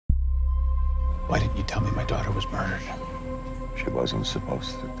Why didn't you tell me my daughter was murdered? She wasn't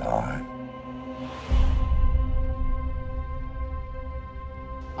supposed to die.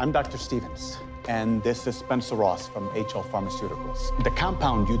 I'm Dr. Stevens, and this is Spencer Ross from HL Pharmaceuticals. The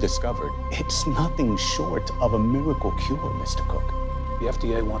compound you discovered, it's nothing short of a miracle cure, Mr. Cook. The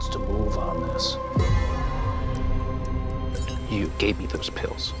FDA wants to move on this. You gave me those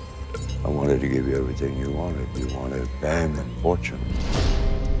pills. I wanted to give you everything you wanted. You wanted fame and fortune.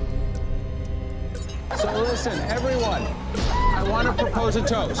 So listen, everyone, I want to propose a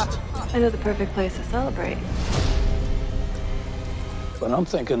toast. I know the perfect place to celebrate. But I'm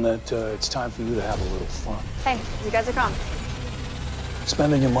thinking that it's time for you to have a little fun. Hey, you guys are gone.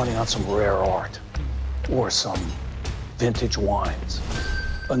 Spending your money on some rare art or some vintage wines,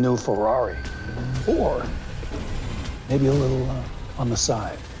 a new Ferrari, or maybe a little on the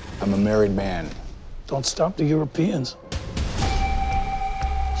side. I'm a married man. Don't stop the Europeans.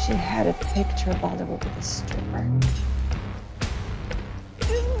 She had a picture of Oliver with a stripper.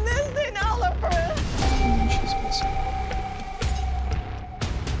 She's missing Oliver. She's missing.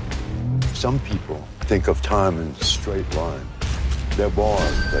 Some people think of time in a straight line. They're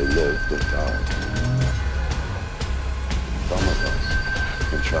born, they live, they die. Some of us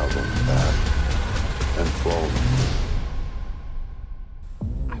can travel back and forward.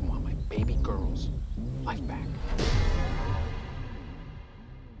 I want my baby girl's life back.